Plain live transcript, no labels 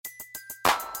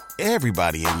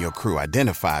Everybody in your crew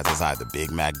identifies as either Big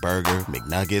Mac Burger,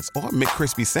 McNuggets, or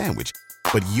McCrispy Sandwich.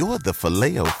 But you're the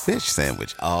Filet-O-Fish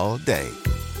Sandwich all day.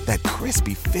 That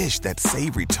crispy fish, that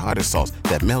savory tartar sauce,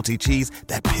 that melty cheese,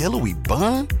 that pillowy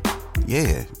bun.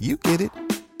 Yeah, you get it.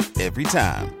 Every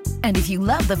time. And if you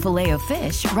love the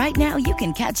Filet-O-Fish, right now you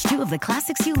can catch two of the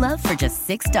classics you love for just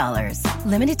 $6.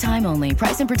 Limited time only.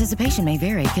 Price and participation may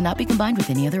vary. Cannot be combined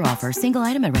with any other offer. Single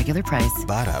item at regular price.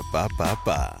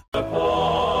 Ba-da-ba-ba-ba.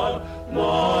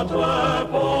 Notre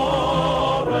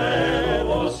port est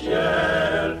au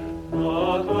ciel.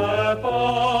 Notre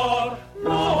port,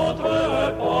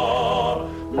 notre port,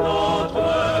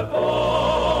 notre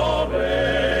port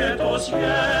est au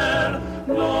ciel.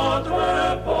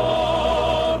 Notre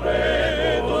port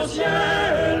est au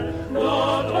ciel.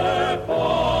 Notre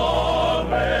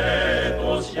port est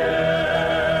au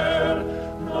ciel.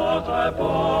 Notre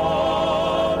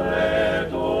port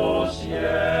est au ciel.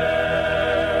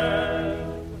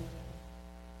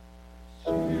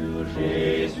 Sur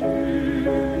Jésus.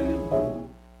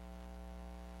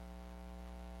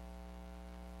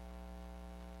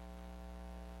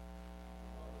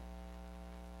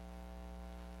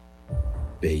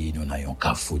 Pays nous n'ayons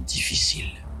qu'à faute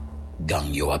difficile.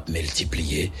 Gang yo ap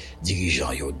multiplié,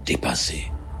 dirigeants yo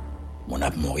dépassé. Mon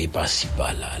ap mori par si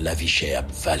par là, la vie chère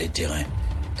ap valet terrain,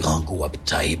 grand goût ap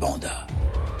taille banda.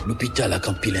 L'hôpital a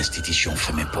campé l'institution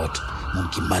fermé porte, mon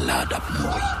qui malade ap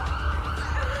mori.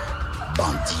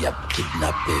 Bandi ap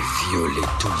kidnappé, violé,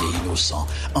 tout les innocents,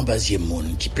 embasier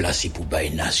moun qui placé pour bailler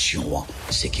nation en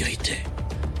sécurité.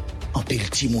 En pile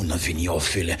ti moun en vini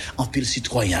orphelin, en pile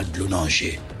citoyen de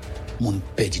l'onanger. Moun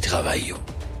pedi travail yo.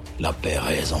 La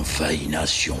Pérez envahit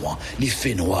nation, les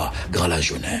faits noirs, grand la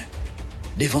journée.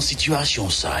 Devant situation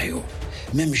ça yo,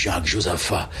 même Jacques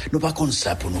Josaphat, nous pas comme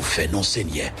ça pour nous faire non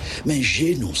seigneur, mais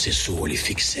j'ai nous c'est sur les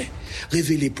fixer.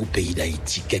 Révéler pour pays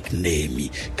d'Haïti quelques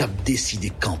Néhémie, cap décidé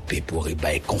camper pour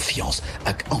ébailler confiance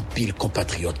avec un pile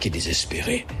compatriotes qui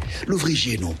désespérés.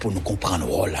 L'ouvrier nous pour nous comprendre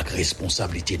rôle avec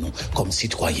responsabilité nous comme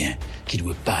citoyens qui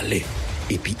doit parler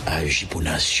et puis agir pour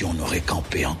nation nous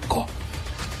récamper encore.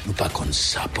 Nous pas comme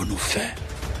ça pour nous faire,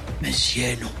 mais si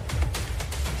nous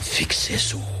fixer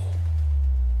sur.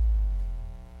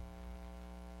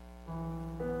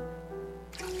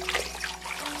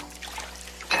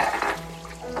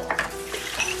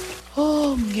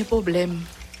 Oh, mon problème.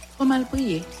 Faut mal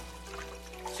prier.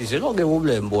 Si c'est là que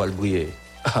problème pour le prier.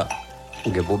 Ah,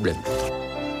 un problème.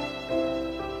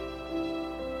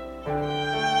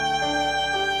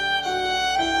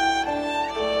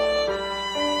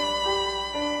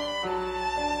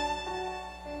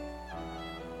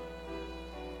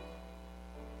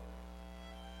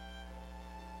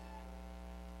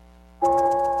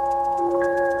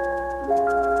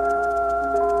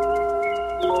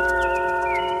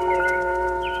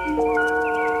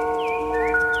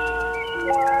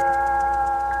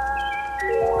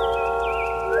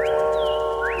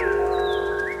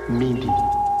 Midi.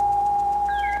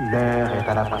 L'heure est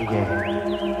à la prière.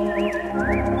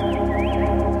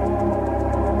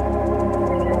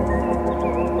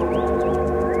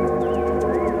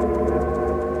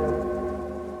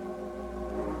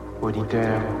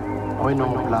 Auditeurs,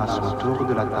 prenons place autour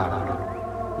de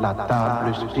la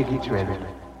table spirituelle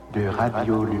de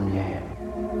Radio Lumière.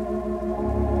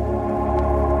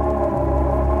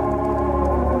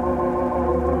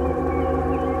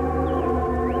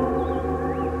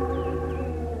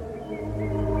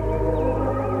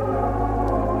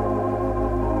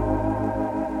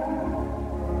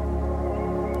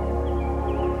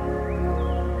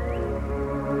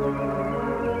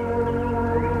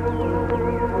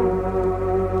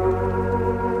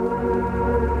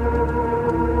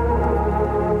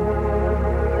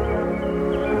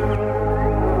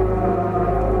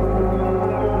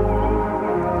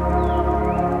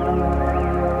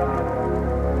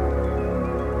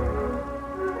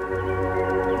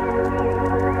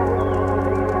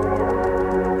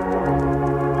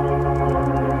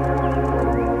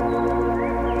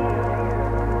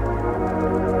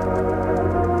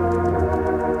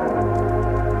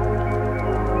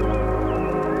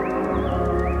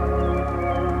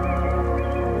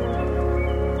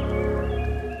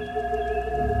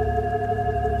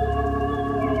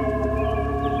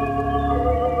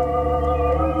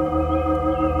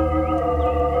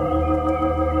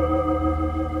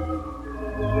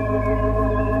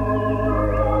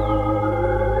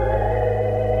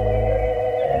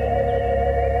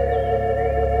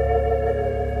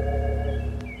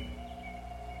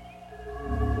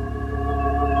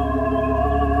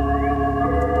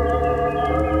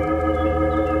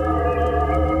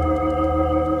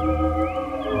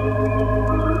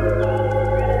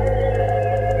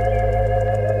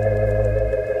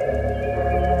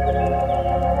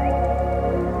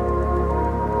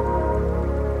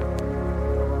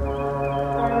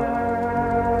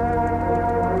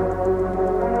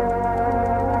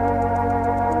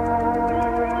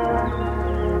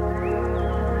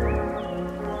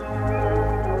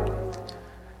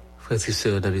 Frères et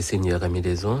sœurs dans le Seigneur, amis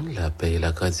des ondes, la paix et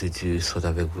la grâce de Dieu sont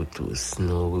avec vous tous.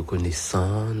 Nous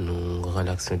reconnaissons, nous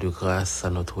rendons action de grâce à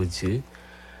notre Dieu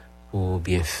pour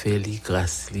bienfait,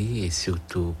 grâce et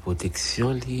surtout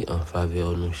protection en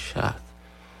faveur de nous chaque.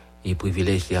 Et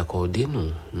privilège d'accordé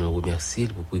nous. Nous remercions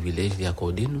pour le privilège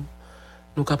d'accordé nous.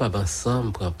 Nous capables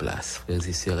ensemble prendre place, frères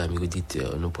et sœurs, amis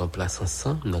auditeurs, nous prenons place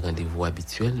ensemble dans le rendez-vous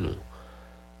habituel nous.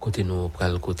 Côté nous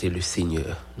prenons côté le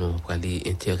Seigneur, nous prenons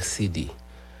intercéder.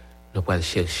 Nous allons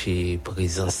chercher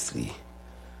présence li.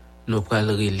 Nous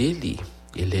allons relayer li.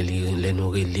 Et les nous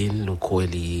relayer, nous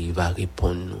croyons qu'il va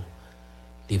répondre nous.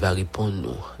 Il va répondre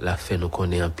nous. La fait nous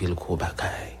connaît un pile gros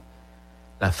bagay.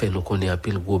 La fait nous connaît un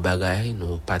pile gros bagay,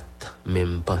 nous pas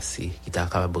même penser qui t'a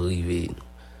capable arriver nous.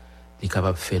 Il est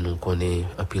capable faire nous connaît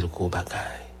un pile gros bagay.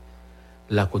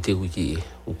 La côté où il est,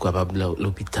 ou capable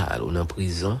l'hôpital ou dans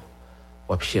prison,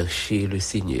 on va chercher le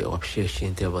Seigneur, on va chercher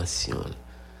intervention.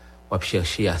 On va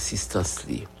chercher assistance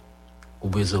li. Ou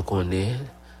besoin qu'on ait,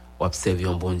 on observe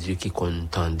un bon Dieu qui qu'on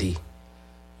tendait,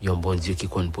 un bon Dieu qui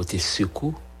qu'on porter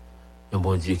secours, un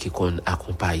bon Dieu qui qu'on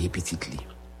accompagne petit li.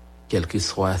 Quelle que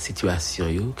soit la situation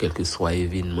yo, quel que soit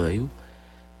l'événement yo,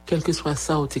 quel que soit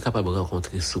ça où tu es capable de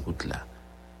rencontrer sur route là.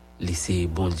 C'est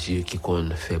bon Dieu qui qu'on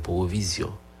fait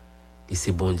provision.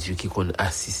 C'est bon Dieu qui qu'on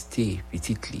assister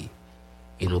petit li.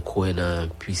 Et nous croyons dans la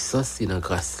puissance et dans la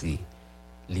grâce li.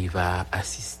 Il va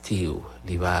assister,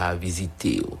 il va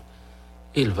visiter,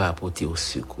 il va apporter au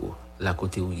secours. La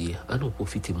côté où il est, on nous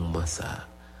profite du moment ça.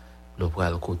 Nous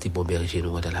prenons le côté bon berger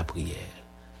nous dans la prière.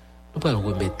 Nous prenons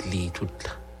remettre lui tout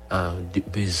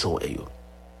besoin.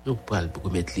 Nous prenons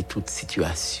remettre lui toute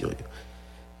situation.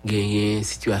 Gagner une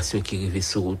situation qui arrive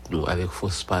sur route nous avec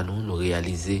force pas nous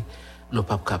réaliser nous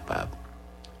pas capables.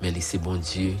 Mais c'est bon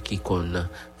Dieu qui qu'on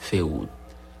fait route.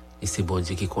 Et c'est bon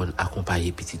Dieu qui qu'on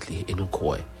accompagne petit li et nous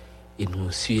croyons. Et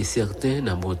nous sommes certains dans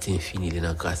la bonté infinie et dans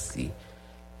la grâce.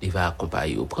 Il va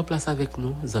accompagner. Prends place avec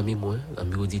nous, amis moi,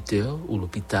 amis auditeurs, ou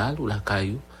l'hôpital, ou la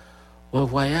caillou, ou un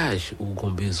voyage où on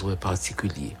a besoin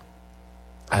particulier.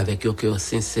 Avec un cœur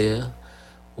sincère,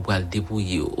 on va le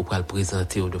débrouiller, on va le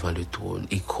présenter devant le trône.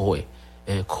 Et croyez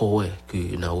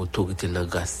que dans l'autorité de la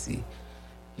grâce,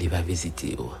 il va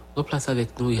visiter. Prends place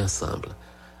avec nous et ensemble.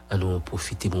 À nous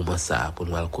profiter du moment ça pour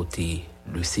nous aller côté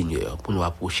le Seigneur, pour nous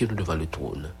approcher devant le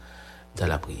trône dans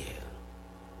la prière.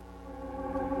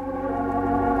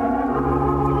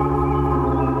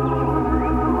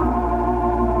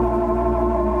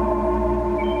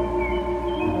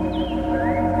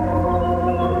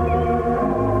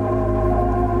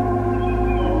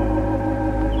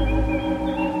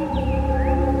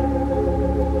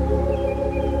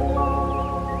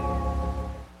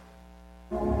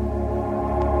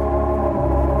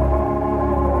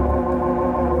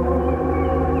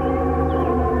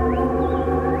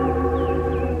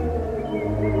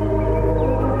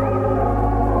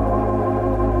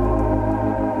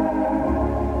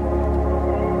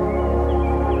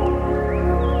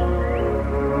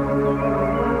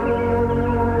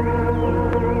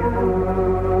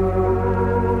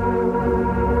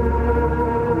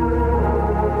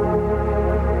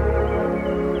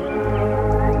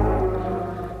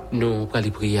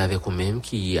 Prier avec vous-même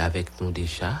qui est avec nous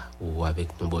déjà ou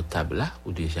avec nos beaux tables là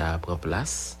ou déjà prend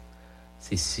place.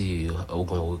 C'est sûr ou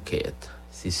gon requête,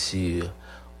 c'est sûr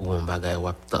ou gon bagay ou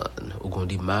attend, ou gon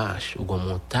démarche, ou gon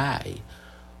montagne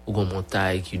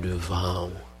qui devant.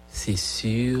 C'est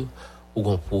sûr ou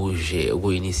gon projet, ou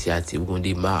gon initiative, ou gon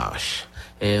démarche,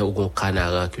 ou gon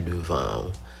canara qui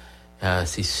devant.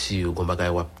 C'est sûr ou gon bagay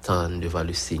ou attend devant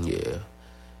le Seigneur.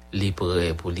 Les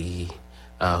prêts pour les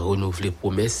à renouveler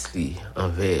promesse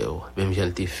envers même j'ai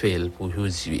été fait pour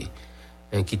Josué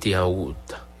qui était en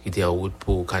route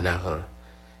pour Canaan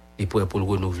il prêt pour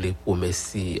renouveler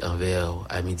promesse envers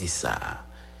Amidissa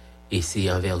et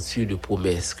c'est en vertu de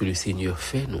promesse que le Seigneur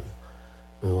fait nous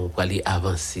on va aller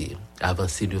avancer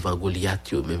devant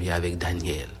Goliath même avec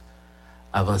Daniel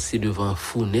avancer devant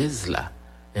fournaise là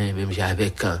même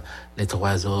avec les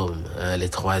trois hommes les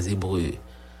trois Hébreux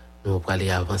nous allons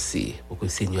aller avancer pour que le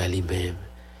Seigneur lui-même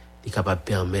est capable de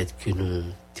permettre que nous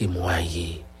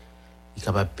témoignions, est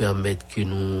capable de permettre que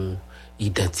nous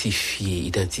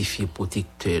identifier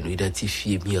protecteur, nous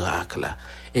identifier miracle.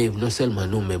 Et non seulement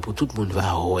nous, mais pour tout le monde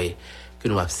va ouais que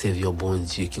nous observions bon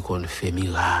Dieu qui qu'on fait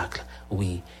miracle.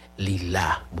 Oui, il est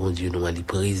là, bon Dieu nous est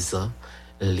présent.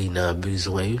 Il a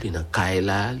besoin, il a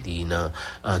caille il a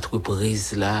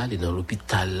entreprise là, il a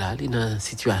l'hôpital là, il a une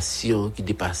situation qui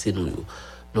dépasse nous.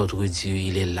 Notre Dieu,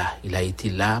 il est là. Il a été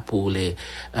là pour les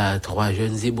trois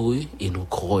jeunes Hébreux et nous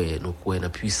croyons dans la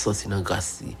puissance et dans la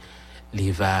grâce.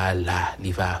 Il va là,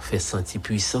 il va faire sentir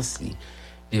puissance.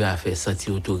 il va faire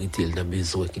sentir autorité dans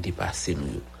besoin qui dépasse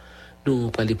nous.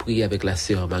 Nous allons prier avec la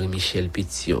sœur Marie-Michel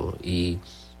Pétion et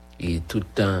tout le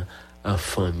temps en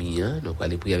famille. Nous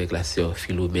allons prier avec la sœur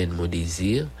Philomène Mon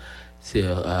Désir,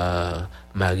 sœur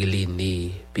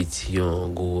Marie-Léné Pétion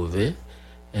Gauvin,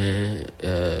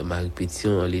 Marie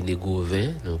Pétion Léné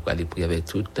Gauvin. Nous allons prier avec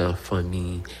toute la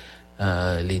famille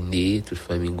Léné, toute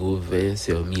famille Gauvin,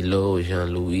 sœur Milo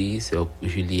Jean-Louis, sœur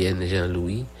Julienne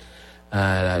Jean-Louis,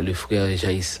 le frère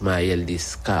Jean-Ismaël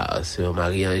Descar, sœur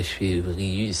Marie-Ange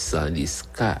Févrius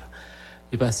Descar,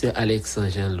 le pasteur Alexandre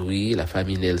Jean-Louis, la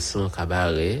famille Nelson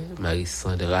Cabaret,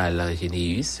 Marie-Sandra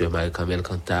Langénéus, sœur Marie-Camille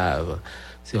Cantave,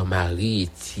 sœur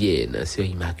Marie-Étienne, sœur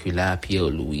Immaculata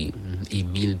Pierre-Louis,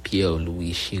 Émile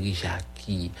Pierre-Louis, Chéri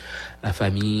Jackie, la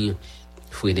famille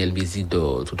Frédel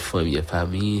Mésidor, toute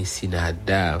famille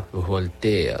Sinada,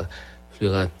 Voltaire,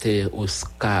 Florentin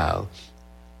Oscar.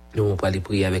 Nous allons aller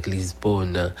prier avec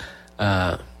Lisbonne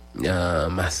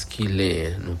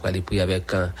masculin. Nous allons aller prier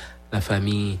avec la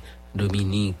famille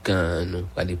Dominique. Nous allons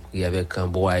aller prier avec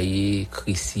Boyer,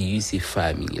 Christius et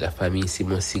famille. La famille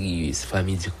Simon Sirius,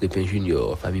 famille du Crépin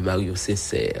Junior, famille Mario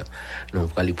Sincère. Nous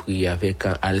allons aller prier avec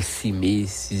Alcimé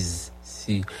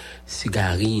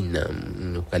Sugarine.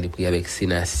 Nous allons prier avec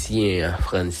Sénatien,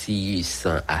 Francis,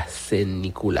 Arsène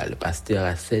Nicolas, le pasteur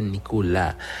Arsène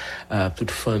Nicolas,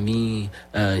 toute famille,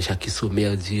 Jacques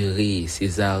Sommer Duré,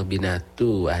 César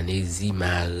Benato, Anésie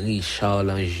Marie,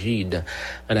 Charles Angide,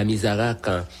 Madame Isarac,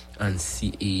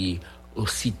 Ansi et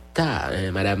Osita,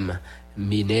 Madame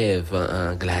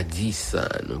Ménève, Gladys.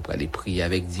 Nous allons prier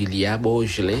avec Dilia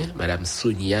Bourgelin, Madame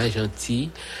Sonia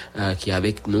Gentil, qui est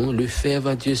avec nous,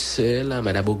 Lefebvre Dieu seul,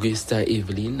 Madame Augustin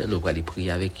Evelyne. Nous allons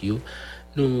prier avec vous.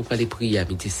 Nous allons prier à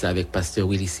midi ça avec Pasteur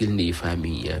Willy Silné,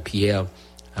 famille, Pierre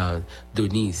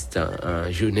Doniste,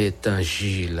 Jeannette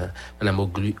Gilles, Madame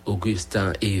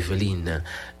Augustin Evelyne.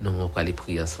 Nous allons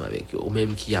prier ensemble avec eux. Ou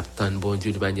même qui attend bon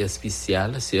Dieu de manière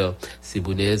spéciale, sur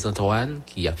Sébonez Antoine,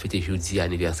 qui a fêté jeudi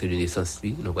anniversaire de naissance.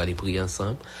 Nous allons prier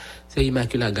ensemble. C'est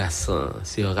Immaculata Gassan,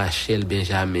 c'est Rachel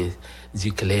Benjamin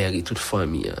Duclerc et toute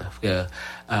famille, frère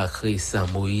Chris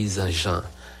Moïse Jean.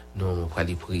 Nous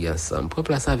allons prier ensemble. Pour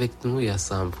place avec nous et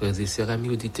ensemble, frères et sœurs, amis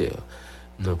auditeurs.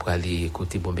 Nous allons aller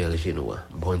écouter bon berger nous.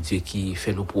 Bon Dieu qui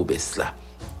fait nos promesses là.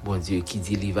 Bon Dieu qui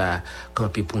dit qu'il va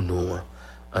camper pour nous.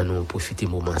 En nous profiter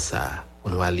moment ça.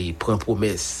 On va aller prendre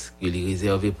promesse qu'il est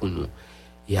réservé pour nous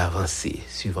et avancer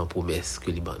suivant promesse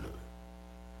que il nous.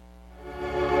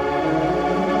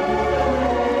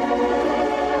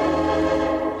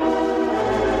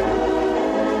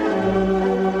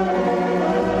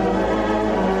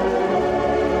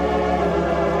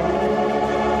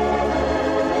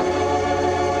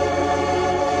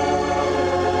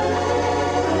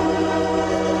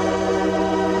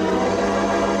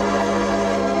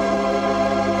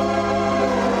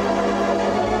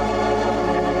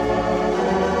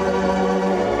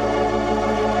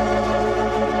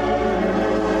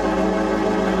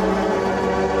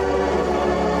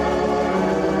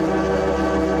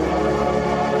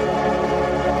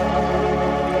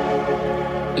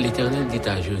 L'Éternel dit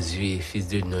à Josué, fils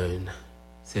de Nun,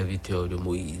 serviteur de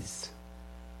Moïse: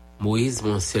 Moïse,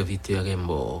 mon serviteur, est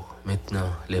mort. Maintenant,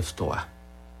 lève-toi,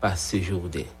 passe ce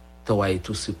Jourdain, toi et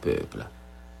tout ce peuple,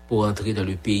 pour entrer dans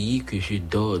le pays que je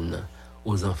donne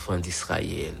aux enfants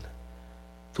d'Israël.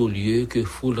 Tout lieu que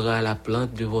foulera la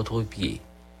plante de votre pied,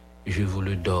 je vous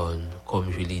le donne,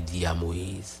 comme je l'ai dit à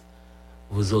Moïse.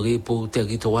 Vous aurez pour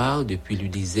territoire depuis le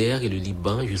désert et le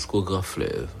Liban jusqu'au grand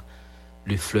fleuve,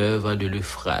 le fleuve de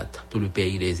l'Euphrate, tout le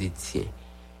pays des Étiens,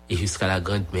 et jusqu'à la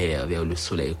grande mer vers le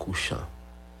soleil couchant.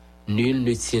 Nul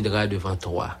ne tiendra devant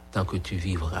toi tant que tu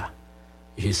vivras.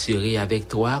 Je serai avec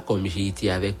toi comme j'ai été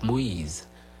avec Moïse.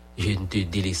 Je ne te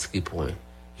délaisserai point,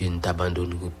 je ne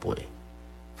t'abandonnerai point.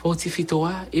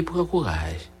 Fortifie-toi et prends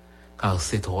courage, car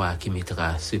c'est toi qui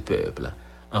mettras ce peuple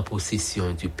en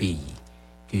possession du pays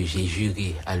que j'ai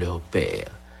juré à leur père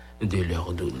de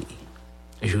leur donner.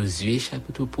 Josué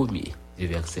chapitre 1er, du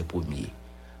verset 1er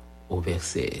au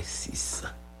verset 6.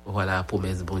 Voilà la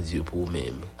promesse bon Dieu pour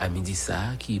vous-même. À midi ça,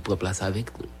 qui prend place avec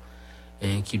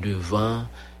nous, qui devant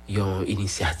une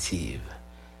initiative,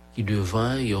 qui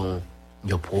devant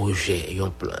un projet, un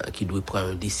plan, qui doit prendre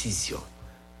une décision.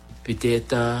 Peut-être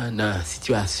dans la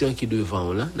situation qui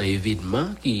devant là, dans l'événement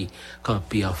qui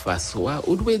campé en face soi,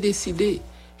 ou doit décider,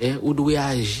 ou doit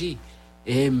agir,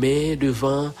 mais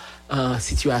devant en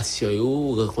situation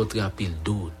où rencontrer un pile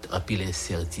doute, un pile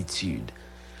incertitude,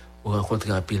 ou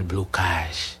rencontrer un pile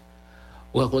blocage,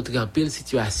 ou rencontrer un pile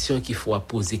situation qu'il faut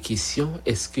poser question,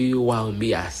 est-ce que vous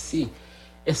avez assez,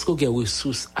 est-ce que vous avez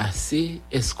ressources assez,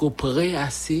 est-ce que vous prêt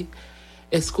assez,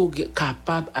 Est-ce qu'on est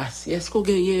capable assez? Est-ce qu'on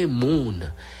gagne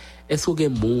monde? Est-ce qu'on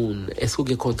gagne monde? Est-ce qu'on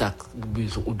gagne contact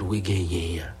besoin ou doit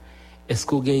gagner? Est-ce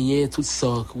qu'on gagne tout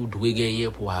ça qu'on doit gagner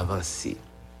pour avancer?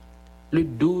 Le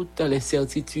doute,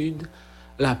 l'incertitude,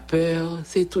 la peur,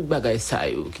 c'est toute bagaille ça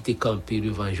qui t'est campé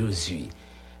devant Josué.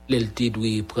 L'LT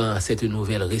doit prendre cette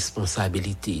nouvelle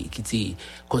responsabilité, qui t'est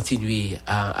continuer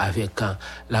avec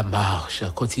la marche,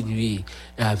 continuer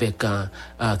avec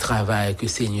un travail que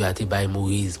Seigneur a te baillé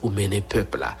Moïse pour mener le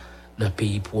peuple là dans le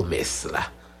pays promesse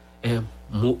là.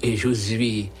 Et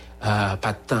Josué pas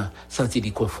de temps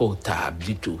senti confortable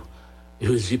du tout.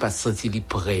 Josué pas senti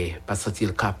prêt, pas senti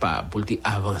capable pour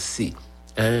avancer.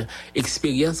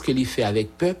 Expérience que il fait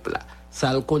avec peuple là,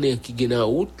 ça le connaît qui gagne en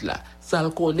route là, ça le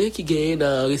connaît qui gagne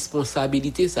dans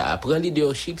responsabilité ça, prend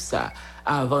leadership ça,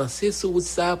 avancer sur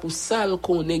ça pour ça le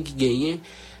connaît qui gagne,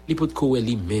 il peut courir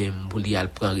lui-même pour lui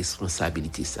prendre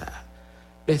responsabilité ça.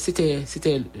 Mais c'était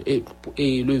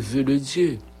le vœu de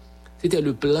Dieu. C'était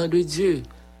le plan de Dieu.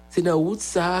 C'est dans route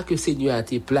ça que Seigneur a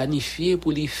été planifié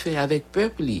pour lui faire avec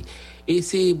peuple. Et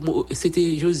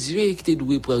c'était Josué qui était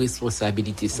doué pour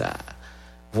responsabilité ça.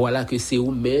 Voilà que c'est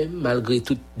vous-même, malgré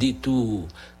tout détour,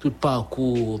 tout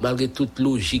parcours, malgré toute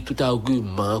logique, tout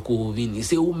argument qu'on vient,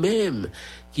 c'est vous-même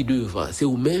qui devant, c'est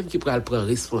vous-même qui pourra prendre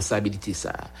responsabilité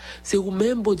ça. C'est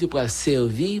vous-même bon Dieu pour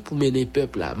servir pour mener le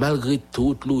peuple là, malgré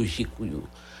toute logique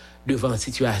devant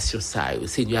situation ça,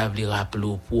 Seigneur a voulu rappeler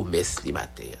aux promesses les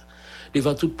matin.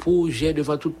 Devant tout projet,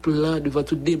 devant tout plan, devant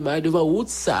toute démarche, devant route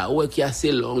ça, ouais qui est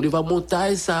assez long, devant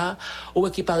montagne ça, ouais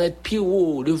qui paraît plus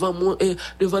haut,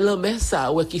 devant la mer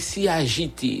ça, ouais qui s'y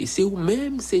agité. C'est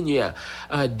vous-même, Seigneur,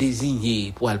 a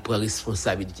désigné pour prendre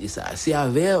responsabilité ça. C'est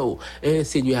avec vous,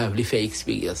 Seigneur a voulu faire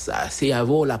expérience ça. C'est avec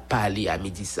vous la parler à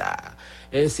midi ça.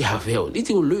 C'est avec vous. Il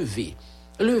dit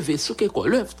levez, sous quelque quoi,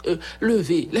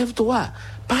 lève-toi,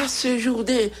 passe ce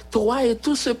Jourdain, toi et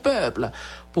tout ce peuple,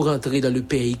 pour entrer dans le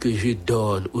pays que je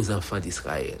donne aux enfants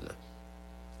d'Israël.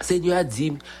 Seigneur a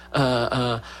dit,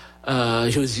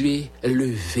 Josué,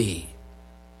 levez.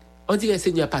 On dirait que le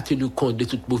Seigneur n'a pas tenu compte de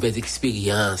toute mauvaise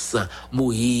expérience,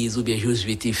 Moïse ou bien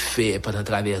Josué était fait pendant la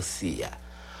traversée.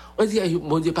 On dirait que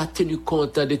mon Dieu n'a pas tenu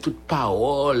compte de toute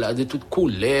parole, de toute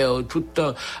colère, toute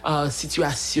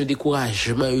situation,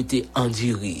 découragement a été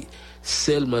enduré.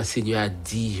 Seulement le Seigneur a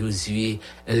dit, Josué,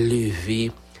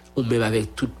 levez, ou même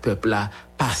avec tout le peuple là,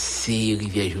 passer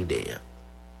rivière Jourdain.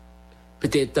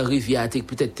 Peut-être rivière,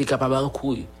 peut-être t'es capable d'en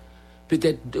courir.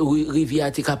 Peut-être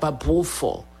rivière, t'es capable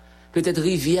profond. Peut-être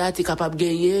rivière, t'es capable de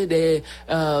gagner des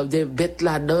bêtes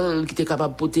là-dedans qui t'es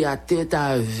capable de porter atteinte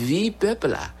à la vie, peuple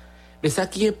là. Mais ça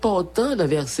qui est important dans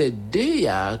verset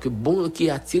 2, qui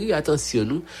attire l'attention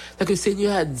nous, c'est que le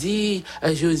Seigneur a dit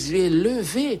à Josué,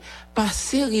 levez,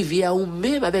 passez rivière ou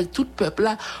même avec tout le peuple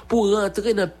là, pour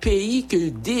rentrer dans le pays que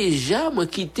déjà moi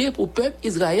quitté pour le peuple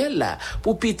Israël là,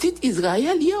 pour petit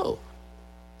Israël yo.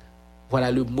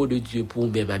 Voilà le mot de Dieu pour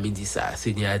même à midi ça.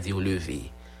 Seigneur a dit, levez.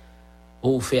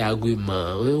 On fait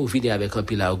argument, on vient avec un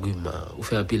pile argument, on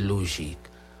fait un pile logique,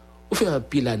 on fait un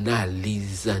pile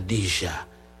analyse déjà.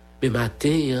 Mais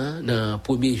matin, dans le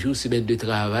premier jour, semaine de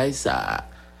travail, ça,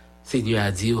 Seigneur a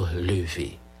dit,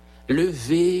 levez.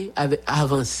 Levez,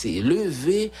 avancez.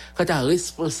 Levez, quand ta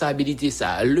responsabilité,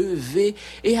 ça, levez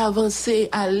et avancez.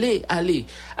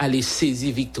 Allez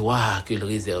saisir victoire que le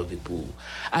réserve pour vous.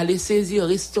 Allez saisir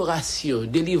restauration,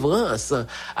 délivrance.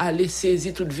 Allez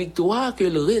saisir toute victoire que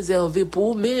le réserve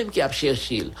pour vous-même qui a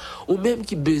cherché, ou même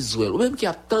qui besoin, ou même qui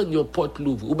attend une porte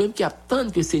l'ouvre, ou même qui attend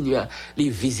que le Seigneur les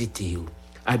visite.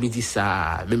 À midi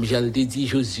ça, même j'en ai dit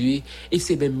Josué, et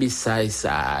c'est même message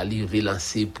ça, il veut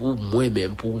lancer pour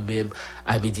moi-même,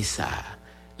 à midi ça.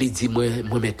 Il dit moi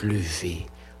mettre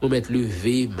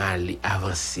levé, mal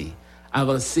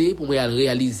avancer pour moi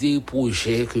réaliser le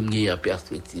projet que j'ai en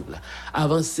perspective là.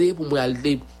 Avancer pour moi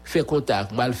aller faire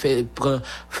contact, moi faire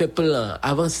plan,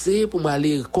 avancer pour moi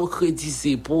aller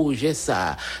concrétiser projet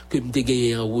ça que j'ai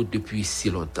gagné en route depuis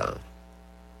si longtemps.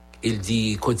 Il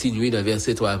dit, continuez dans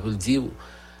verset 3 pour dire,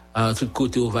 en tout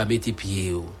côté, on va mettre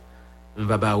pieds, on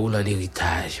va pas en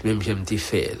héritage, même j'aime te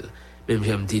faire, même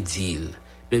j'aime te dire,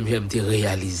 même j'aime te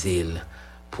réaliser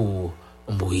pour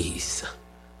Moïse.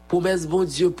 Promesse bon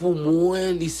Dieu pour moi,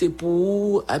 c'est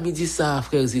pour à midi ça,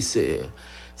 frères et sœurs.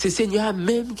 C'est Seigneur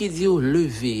même qui dit,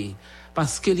 levez.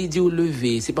 Parce que il dit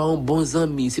lever, c'est pas un bon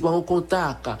ami, c'est pas un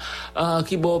contact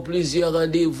qui bon plusieurs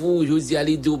rendez-vous, je dis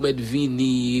aller dire mettre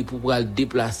venir pour aller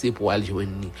déplacer pour aller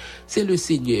joindre. C'est le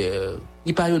Seigneur.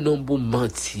 Il pas un homme pour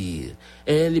mentir.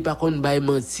 li pas kon bay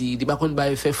menti, li pas kon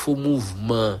bay faire faux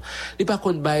mouvement, li pas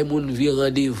kon bay moun vi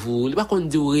rendez-vous, li pas kon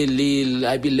di relé,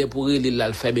 a bi le pour relé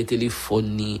la faire mes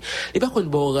téléphone ni. Li pas kon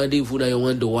bon rendez-vous dans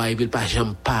un endroit et puis pas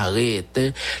jamais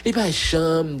paraître, li pas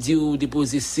jamais di ou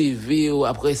déposer CV ou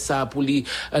après ça pour li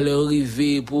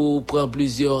arriver pour prendre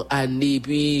plusieurs années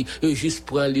puis juste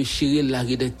prendre le chirer la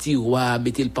dans tiroir,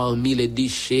 mettre le parmi les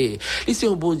déchets. Et c'est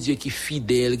un bon Dieu qui est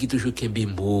fidèle, qui toujours kembe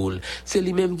moule. C'est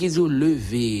lui-même qui ont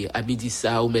levé à midi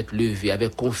ça ou mettre levé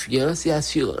avec confiance et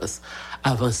assurance.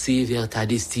 Avancer vers ta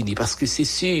destinée parce que c'est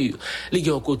sûr, les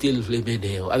gars côté le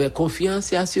mener avec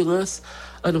confiance et assurance,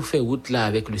 on nous fait route là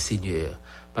avec le Seigneur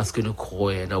parce que nous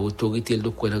croyons dans l'autorité,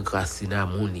 nous croyons dans grâce, dans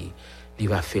l'amour, il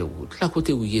va faire route. Là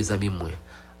côté où les amis moi,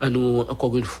 on nous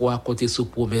encore une fois compter sur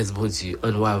promesse bon Dieu,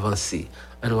 on doit avancer.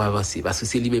 On doit avancer parce que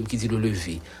c'est lui-même qui dit nous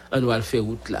lever. On doit le faire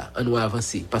route là. On doit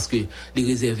avancer parce que les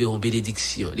réserves ont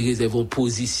bénédiction, les réserves ont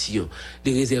position,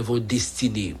 les réserves ont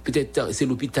destinée. Peut-être c'est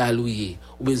l'hôpital où il est,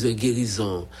 ou besoin de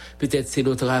guérison. Peut-être c'est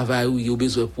notre travail où il y a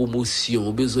besoin de promotion,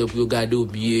 ou besoin de regarder au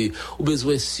mieux, ou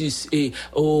besoin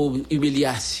de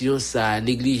humiliation ça,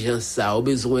 négligence ça, ou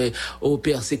besoin de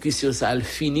persécution ça, le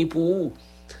fini pour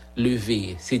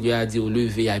lever. Seigneur a dit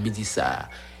lever à midi ça.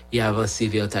 Et avancer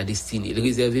vers ta destinée. Il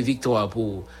réserve victoire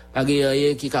pour pas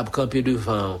rien qui cap camper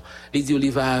devant. Il dit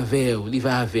il va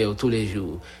avec tous les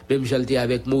jours. Même j'étais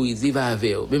avec Moïse, il va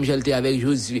avec. Même j'étais avec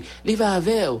Josué, il va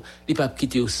avec. Il pas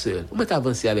quitter au seul. On va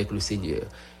avancer avec le Seigneur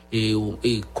et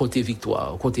compter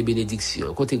victoire, compter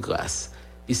bénédiction, compter grâce.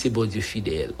 Et c'est bon Dieu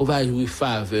fidèle. On va jouer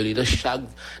faveur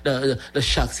dans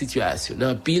chaque situation,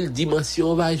 dans pile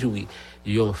dimension on va jouer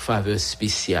une faveur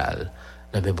spéciale.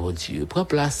 Non mais bon Dieu, prends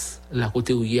place là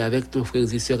côté où il est avec nos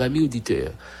frères et sœurs, amis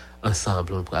auditeurs.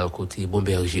 Ensemble, on prend le côté bon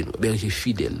berger, nous, berger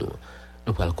fidèle,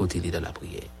 nous prend le côté dans la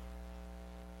prière.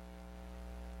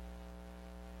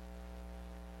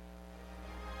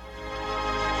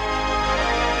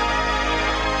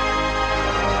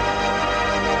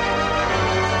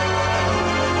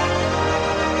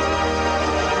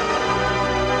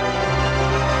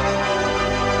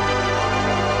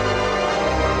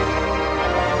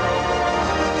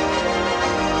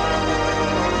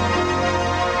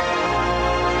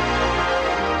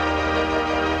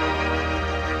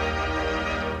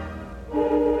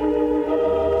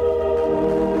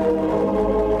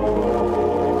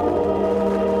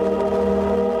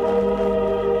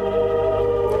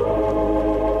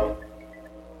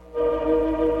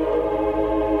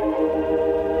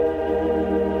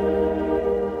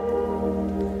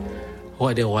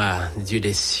 Roi des rois, Dieu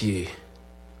des cieux,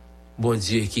 bon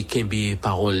Dieu qui kembe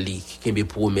parole li, qui kembe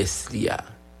promesse li a,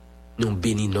 nous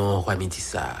bénissons roi midi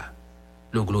ça,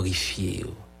 nous glorifions.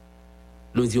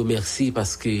 Nous disons merci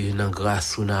parce que dans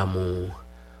grâce ou dans amour,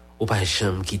 ou pas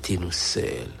jamais quitter nous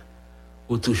seuls,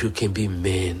 ou toujours kembe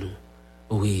men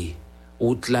nous. Oui,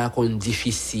 route là qu'on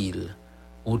difficile,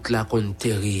 route là qu'on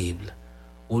terrible,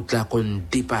 route là qu'on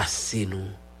dépasse nous.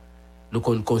 Nous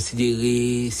qu'on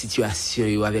considérer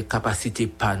situation avec capacité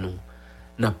pas nous.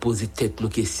 N'a posé tête nos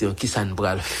questions, qui ça nous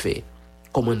bral fait?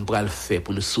 Comment nous bral fait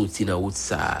pour nous sortir dans route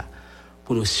ça,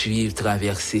 pour nous suivre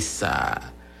traverser ça?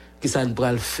 Qui ça nous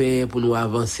bral fait pour nous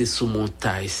avancer sous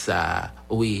montagne ça?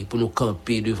 Oui, pour nous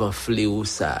camper devant fléau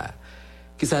ça.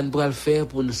 Qui ça nous bral fait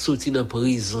pour nous sortir dans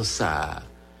prison ça?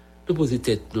 Nous poser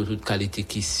tête nos toute qualité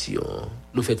question,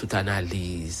 nous fait toute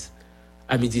analyse.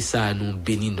 À midi ça nous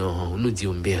bénissons, nous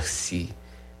disons merci.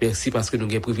 Merci parce que nous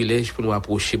avons un privilège pour nous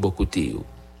approcher beaucoup de vous.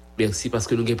 Merci parce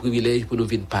que nous avons un privilège pour nous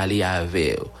venir parler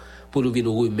avec vous, pour nous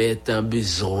venir remettre en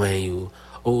besoin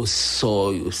au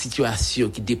sort, situation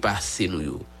qui dépasse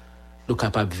nous. Nous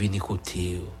capables de venir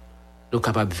côté vous. Nous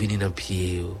capables de venir dans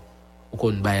pied vous. Ou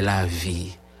qu'on baille la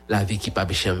vie qui pas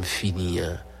jamais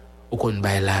finir. Ou qu'on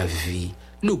baille la vie,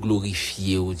 nous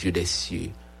glorifier au Dieu des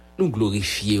cieux. Nous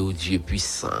glorifier au Dieu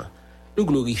puissant. Nous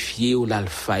glorifions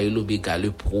l'alpha et l'oméga,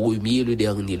 le premier, le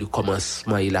dernier, le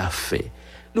commencement et la fin.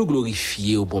 Nous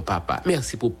glorifions bon papa.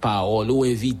 Merci pour parole, ou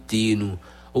inviter nous,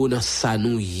 ou dans ça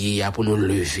nous y pour nous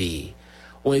lever.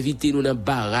 Ou inviter nous dans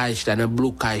barrage, dans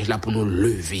blocage là pour nous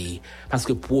lever. Parce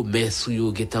que promesse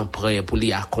ou est en prêt pour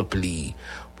les accomplir.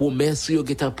 Promesse ou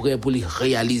est en prêt pour les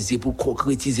réaliser, pour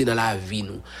concrétiser dans la vie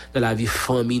nous, dans la vie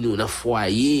famille nous, dans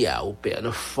foyer au père,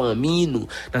 dans famille nous,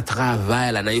 dans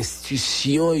travail là, dans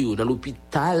institution yo, dans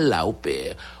l'hôpital là au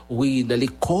père. Oui, dans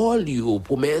l'école yo,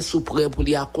 promesse ou prêt pour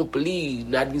les accomplir,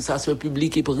 dans l'administration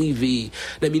publique et privée,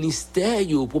 dans le ministère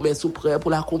yo, promesse ou prêt pour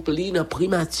l'accomplir dans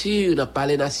primature, dans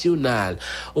palais national.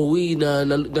 Oui, dans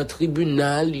le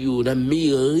tribunal yo, dans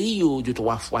mairie yo de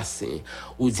 3 fois saint,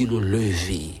 ou dit nous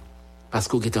lever. Parce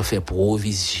qu'on a fait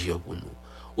provision pour nous.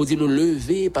 Ou dit nous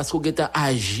lever parce qu'on a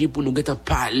agi pour nous, on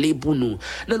parler pour nous.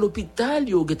 Dans l'hôpital,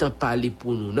 on a parlé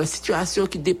pour nous. Dans la situation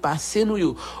qui dépasse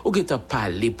nous, on a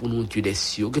parlé pour nous, Dieu des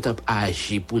cieux, on a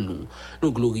agi pour nous.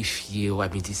 Nous glorifier à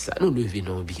midi ça, nous lever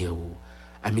non bien haut.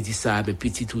 À midi ça, mes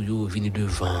petits tout yo vini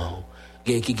devant.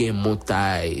 Gen qui gen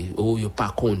montagne, yo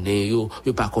pas connaît, yo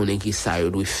pas connaît qui ça yo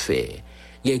doit faire.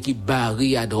 Gen qui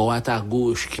barri à droite à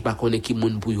gauche, qui pas connaît qui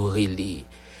moun pour yo relé.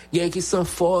 Il y a qui sans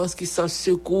force, qui sans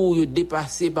secours,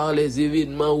 dépassé par les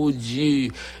événements où Dieu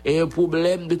et un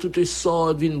problème de toutes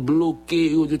sortes vient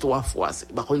bloquer deux trois fois.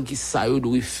 C'est par contre qui ça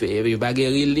doit faire, il pas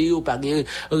relé ou pas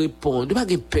répondre, pas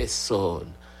personne.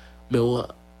 Mais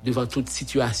devant toute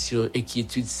situation,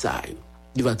 inquiétude ça,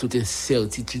 devant toute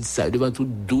incertitude ça, devant tout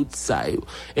doute ça,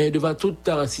 et devant toute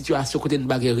situation côté de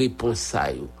pas réponse ça,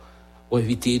 on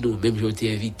inviter nous, même je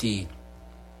t'ai invité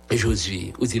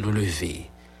Josué, ou dit nous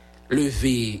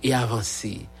lever et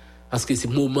avancer parce que c'est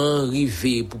moment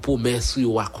arrivé pour promesse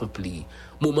ou accomplir,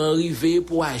 moment arrivé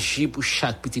pour agir pour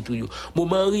chaque petit tout,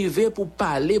 moment arrivé pour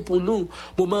parler pour nous,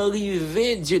 moment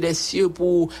arrivé Dieu des cieux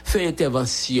pour faire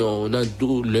intervention dans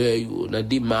douleur, dans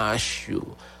démarche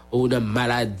ou dans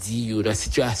maladie ou dans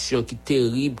situation qui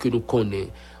terrible que nous connaissons.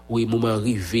 Oui, moment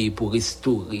arrivé pour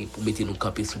restaurer, pour mettre nous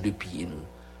camper sous deux pieds nous.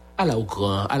 Allah au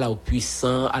grand, Allah au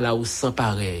puissant, Allah au sans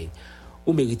pareil.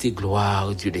 Ou méritez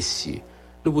gloire, Dieu des cieux.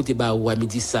 Nous pouvons pas ou à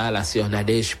midi ça, la sœur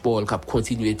Nadège Paul, qui a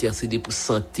continué à intercéder pour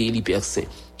santé, les personnes,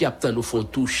 qui a nous font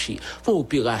toucher, font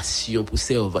opération pour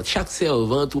servante. Chaque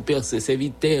servante ou personne,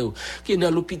 serviteur, qui est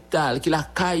dans l'hôpital, qui la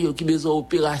caille, qui a besoin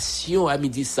d'opération, à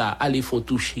midi ça, allez font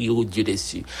toucher, au Dieu des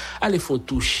cieux. Allez font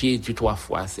toucher, Dieu trois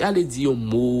fois. Allez dire un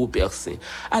mot, personne.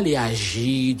 Allez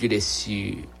agir, Dieu des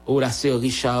cieux. Oh, la sœur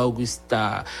Richard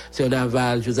Augusta, sœur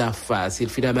Naval Josaphat,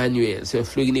 Sylphina Manuel, sœur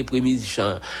Florine Prémise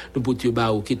Jean, nous pouvons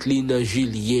bao, Kathleen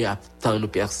Julien, tant nos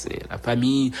personnes, la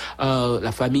famille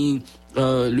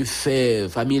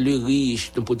Lefebvre, famille Le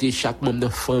Riche, nous pouvons chaque membre de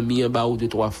la famille en bas ou deux,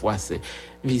 trois fois, c'est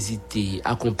visiter,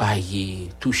 accompagner,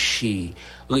 toucher,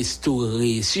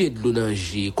 restaurer, suer de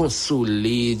l'onanger,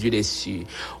 consoler, Dieu des cieux.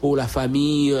 Oh, la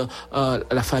famille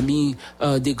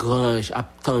des Granges,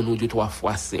 attend nous deux, trois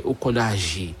fois, c'est, ou qu'on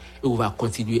agit, et on va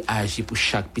continuer à agir pour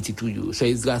chaque petit tuyau.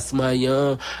 C'est Isras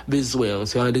Mayan, besoin,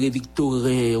 c'est André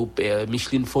Victorin, au père,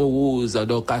 Micheline Fonrose,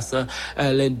 Dorcassin,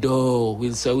 Lindor,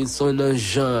 Wilson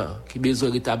Jean, qui besoin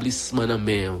de rétablissement dans la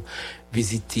mer.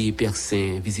 Visiter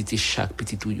personne, visiter chaque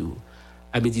petit tuyau.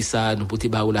 À midi ça, nous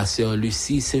pouvons la sœur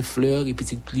Lucie Saint-Fleur et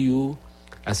petite Clio,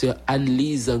 la sœur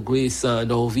Anne-Lise Grace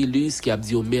Norvilus qui a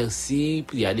dit merci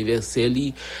pour l'anniversaire,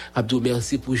 qui a dit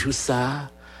merci pour jouer ça.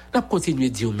 N'a continuer à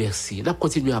dire merci, n'a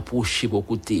continuer à approcher vos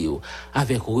côtés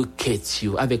avec requête,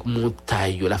 avec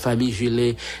montagne, la famille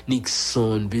Julien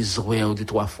Nixon besoin de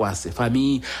trois fois, c'est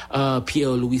famille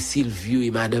Pierre-Louis Sylvieux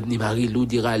et madame Marie-Lou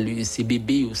Diralus, c'est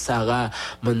bébé ou Sarah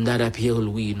Mandana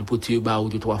Pierre-Louis, nous pouvons ba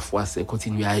de trois fois, c'est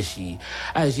continuer à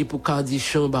agir pour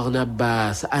Cardichon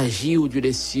Barnabas, agir au Dieu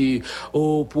des cieux,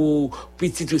 pour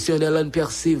petite sœur Hélène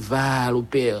Perceval au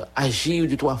père, agir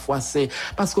de trois fois, c'est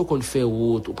parce qu'on fait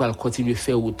route, on peut continuer à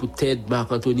faire route pour tête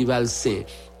Marc-Anthony Valsin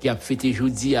qui a fêté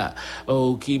jeudi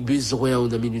qui besoin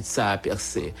dans minute ça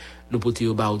personne nous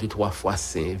pouvons ba de trois fois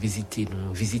saint visiter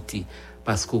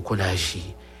parce qu'on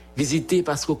agit, visiter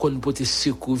parce qu'on peut te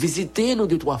secours, visiter nous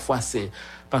de trois fois saint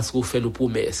parce qu'on fait nos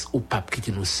promesses au pape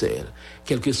quitter nous seuls,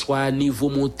 quel que soit niveau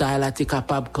mental là tu es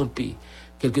capable de camper,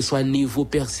 quel que soit niveau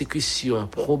persécution,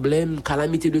 problème,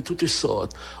 calamité de toutes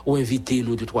sortes, ou inviter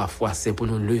nous deux, trois fois, c'est pour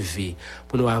nous lever,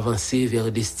 pour nous avancer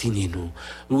vers destinée nous.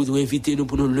 Nous devons inviter nous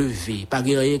pour nous lever, pas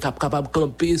rien capable de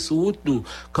camper sur route nous,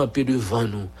 camper devant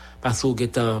nous, parce qu'on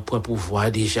prend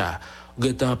pouvoir déjà.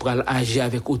 Temps pour agir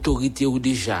avec autorité ou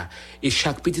déjà et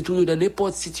chaque petit tour dans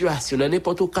n'importe situation, dans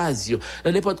n'importe occasion,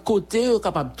 dans n'importe côté est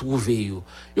capable de trouver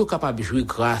yo capable de jouer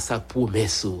grâce à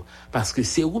promesse parce que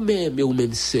c'est vous-même et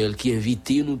vous-même seul qui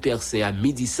invitez nous personnes à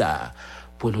midi ça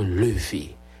pour nous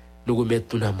lever. Nous remettre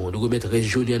tout dans le monde, nous remettre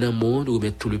régionnaire dans le monde, nous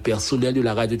remettre tout le personnel de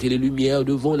la radio télé lumière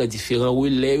devant les différents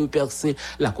relais ou personnes,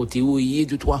 la côté ouïe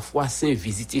de trois fois saint,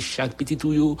 visiter chaque petit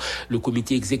tuyau, le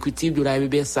comité exécutif de la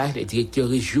MBSH, les directeurs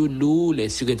régionaux, les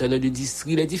surintendants de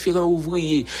district, les différents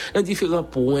ouvriers, les différents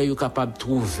points sont capables de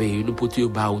trouver, nous pouvons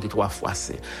bas de trois fois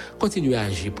saint. Continuez à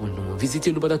agir pour nous.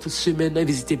 Visitez nous pendant toute semaine,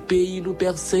 visitez le pays, nous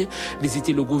personnes,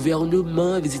 visitez le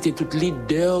gouvernement, visitez tout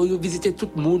leader, visitez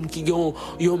tout le monde qui ont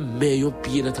un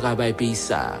pied dans le travail pays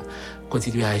ça.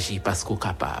 Continuez à agir parce qu'on est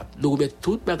capable. Nous remettons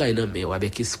toute bagaille dans main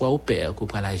avec espoir au Père qu'on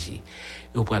pourra agir.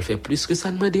 Et on pourra le faire plus que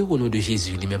ça demander au nom de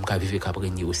Jésus, lui-même qui a vécu, qui a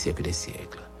régné au siècle des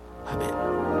siècles. Amen.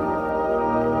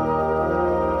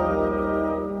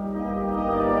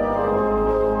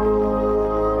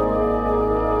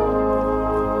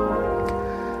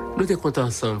 Nous te comptons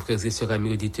ensemble, frères et sœurs,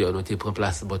 amis auditeurs, nous te prenons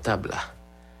place à table là.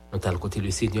 Nous t'allons côté le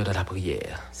Seigneur dans la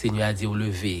prière. Seigneur a dit au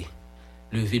lever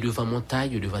devant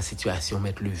montagne, devant situation,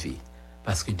 mettre lever.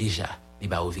 Parce que déjà, il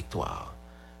va aux victoires.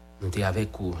 Nous t'es avec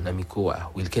vous, Namiko,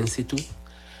 Wilken, c'est tout.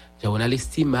 On a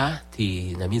l'estima,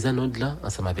 t'es dans mise en ordre là,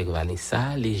 ensemble avec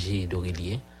Vanessa, Léger,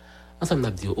 Dorélien. Ensemble, nous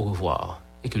avons dit au revoir.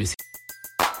 Et que le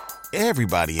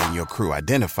Everybody in your crew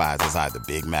identifies as either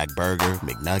Big Mac Burger,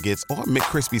 McNuggets, or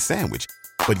McCrispy Sandwich.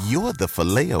 But you're the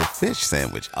Filet-O-Fish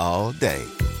Sandwich all day.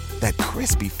 That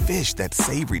crispy fish, that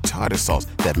savory tartar sauce,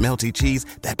 that melty cheese,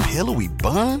 that pillowy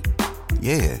bun.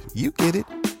 Yeah, you get it.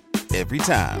 Every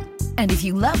time. And if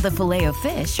you love the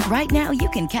Filet-O-Fish, right now you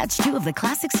can catch two of the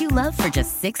classics you love for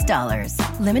just $6.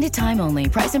 Limited time only.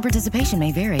 Price and participation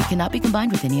may vary. Cannot be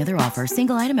combined with any other offer.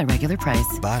 Single item at regular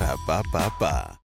price. Ba-da-ba-ba-ba.